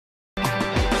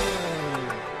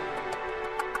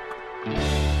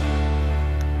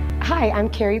Hi, I'm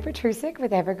Carrie Petrusik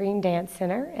with Evergreen Dance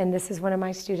Center, and this is one of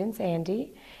my students,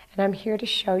 Andy, and I'm here to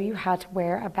show you how to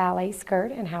wear a ballet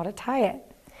skirt and how to tie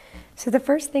it. So the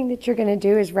first thing that you're going to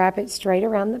do is wrap it straight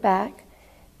around the back,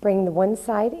 bring the one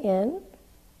side in,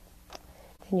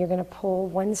 then you're going to pull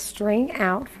one string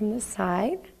out from the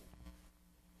side,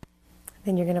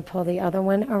 then you're going to pull the other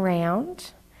one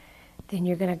around, then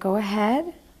you're going to go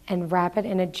ahead and wrap it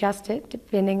and adjust it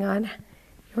depending on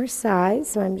your size.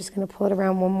 So I'm just going to pull it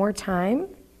around one more time.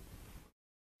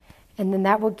 And then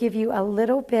that will give you a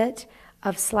little bit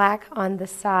of slack on the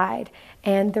side.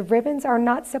 And the ribbons are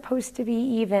not supposed to be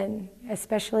even,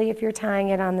 especially if you're tying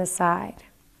it on the side.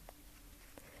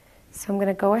 So I'm going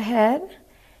to go ahead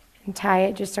and tie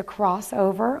it just across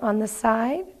over on the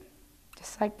side,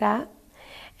 just like that.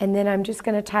 And then I'm just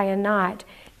going to tie a knot.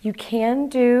 You can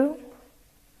do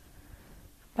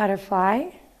butterfly,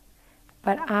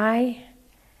 but I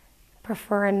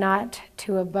prefer a knot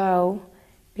to a bow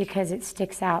because it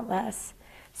sticks out less.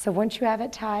 So once you have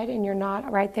it tied and your knot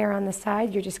right there on the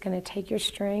side, you're just going to take your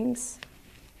strings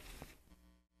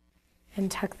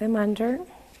and tuck them under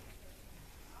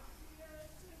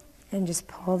and just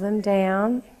pull them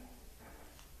down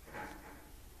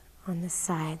on the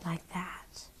side like that.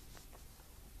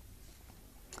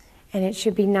 And it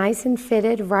should be nice and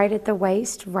fitted right at the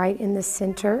waist, right in the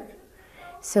center,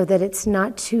 so that it's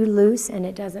not too loose and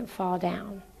it doesn't fall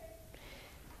down.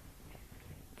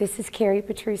 This is Carrie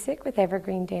Petrusik with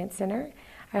Evergreen Dance Center.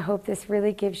 I hope this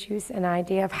really gives you an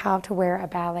idea of how to wear a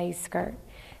ballet skirt.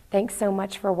 Thanks so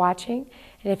much for watching,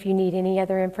 and if you need any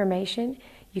other information,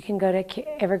 you can go to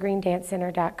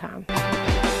evergreendancecenter.com.